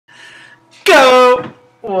Go!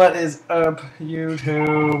 What is up,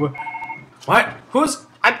 YouTube? What? Who's?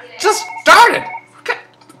 I just started! Okay.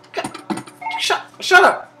 Shut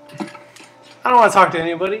up! I don't want to talk to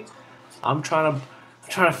anybody. I'm trying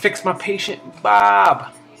to fix my patient,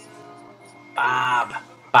 Bob.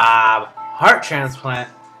 Heart transplant.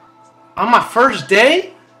 On my first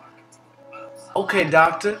day? Okay,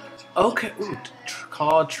 doctor. Okay. Ooh,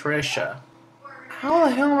 call Trisha. How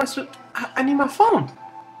the hell am I supposed? I need my phone.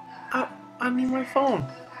 I need my phone.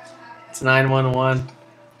 It's 911.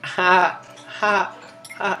 Ha.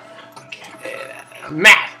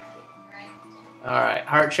 Matt. All right,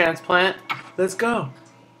 heart transplant. Let's go.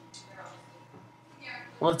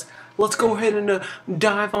 Let's go ahead and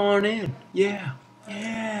dive on in. Yeah.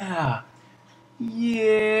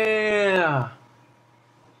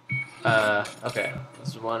 Okay. I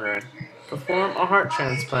was wondering. Perform a heart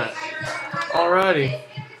transplant. Alrighty.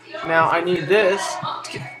 Now I need this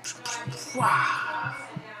to get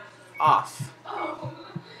off.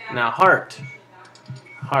 Now heart.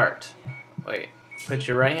 Wait. Put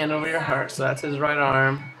your right hand over your heart. So that's his right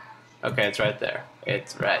arm. Okay, it's right there.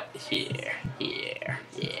 It's right here. Yeah.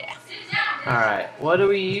 Alright. What do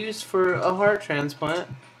we use for a heart transplant?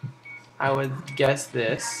 I would guess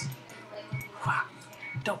this.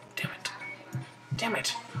 Don't. Damn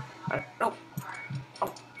it. No. I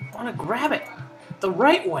want to grab it the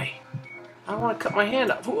right way. I don't want to cut my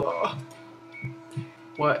hand off. Whoa.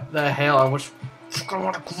 What the hell? I want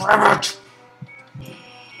to grab it.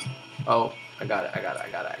 Oh, I got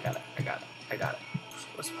it.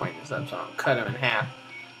 Let's point this up so I don't cut him in half.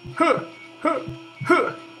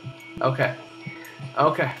 Okay.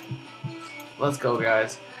 Let's go,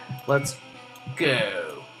 guys. Let's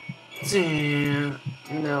go.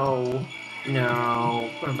 No.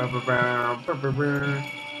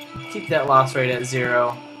 Keep that loss rate at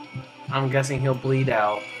 0. I'm guessing he'll bleed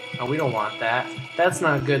out. Oh, we don't want that. That's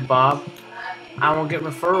not good, Bob. I won't get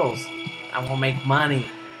referrals. I won't make money.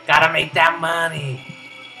 Gotta make that money.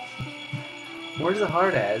 Where's the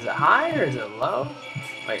heart at? Is it high or is it low?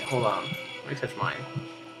 Wait, hold on. Let me touch mine.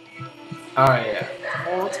 Alright, yeah.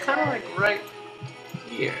 Well, it's kind of like right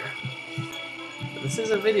here. But this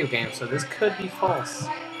is a video game, so this could be false.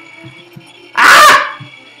 Ah!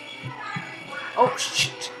 Oh,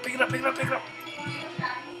 shit. Pick it up.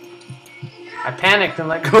 I panicked and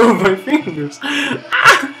let go of my fingers.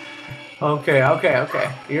 Ah! Okay.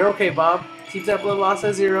 You're okay, Bob. Keep that blood loss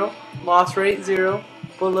at 0. Loss rate 0.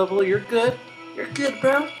 Blood level, you're good. You're good,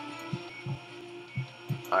 bro.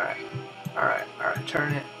 Alright.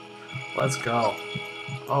 Turn it. Let's go.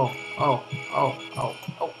 Oh,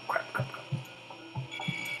 crap.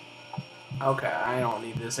 Okay, I don't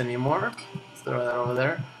need this anymore. Let's throw that over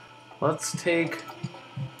there. Let's take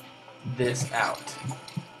this out.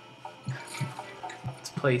 Let's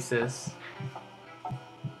place this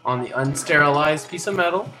on the unsterilized piece of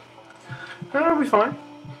metal. That'll be fine.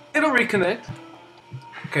 It'll reconnect.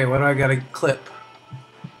 Okay, what do I gotta clip?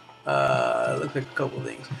 Look like a couple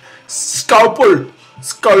things. Scalpel!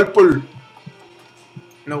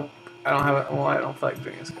 Nope. I don't have it. Well, I don't feel like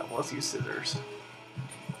doing a scalpel. Let's use scissors.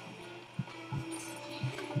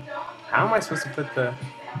 How am I supposed to put the...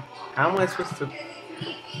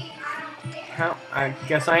 I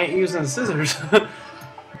guess I ain't using the scissors.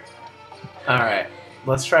 Alright.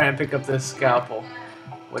 Let's try and pick up this scalpel.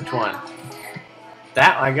 Which one?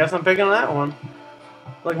 That one. I guess I'm picking that one.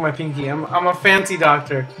 Look at my pinky. I'm a fancy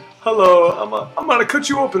doctor. Hello. I'm gonna cut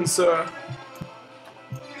you open, sir.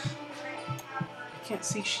 I can't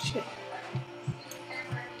see shit.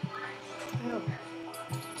 Hell.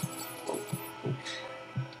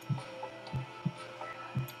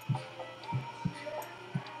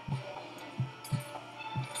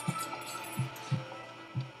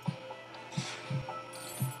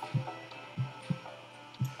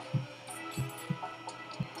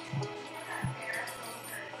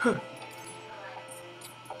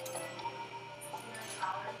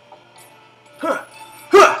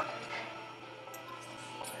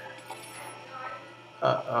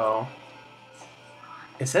 Uh-oh.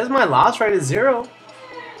 It says my loss rate is 0,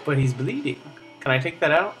 but he's bleeding. Can I take that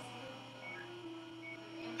out?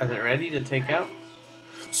 Is it ready to take out?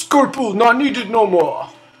 Scalpel not needed no more.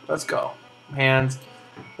 Let's go. Hands.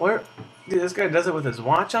 Where? Dude, this guy does it with his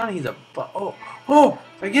watch on. He's a oh!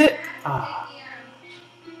 I get it.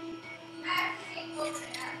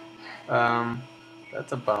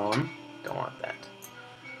 That's a bone. Don't want that.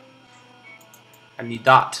 I need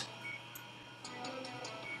dot.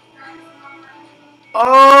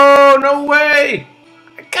 Oh, no way!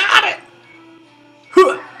 I got it!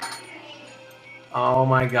 Oh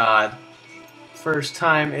my god. First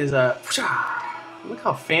time is a Look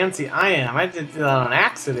how fancy I am. I did that on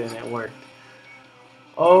accident. It worked.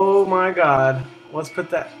 Oh my god. Let's put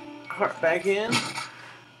that heart back in.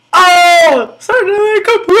 Oh! Certainly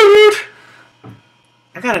complete!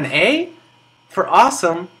 I got an A? For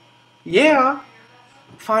awesome. Yeah.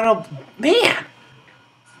 Final. Man!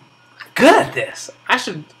 I'm good at this. I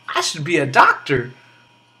should be a doctor.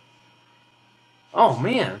 Oh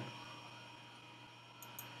man.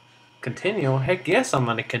 Continue? Heck yes, I'm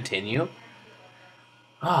gonna continue.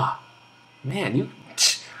 Oh, man, you.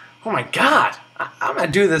 Oh my god! I'm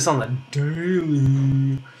gonna do this on the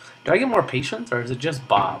daily. Do I get more patients, or is it just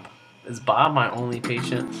Bob? Is Bob my only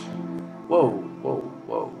patient? Whoa, whoa,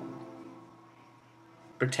 whoa.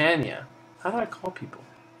 Britannia. How do I call people?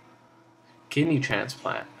 Kidney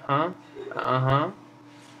transplant, huh? Uh-huh.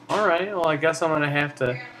 Alright, well, I guess I'm gonna have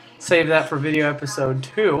to save that for video episode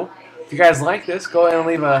 2. If you guys like this, go ahead and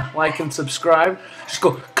leave a like and subscribe. Just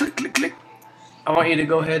go click, click, click. I want you to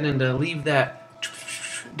go ahead and leave that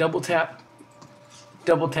double tap.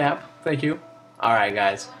 Double tap. Thank you. Alright,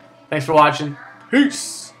 guys. Thanks for watching.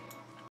 Peace.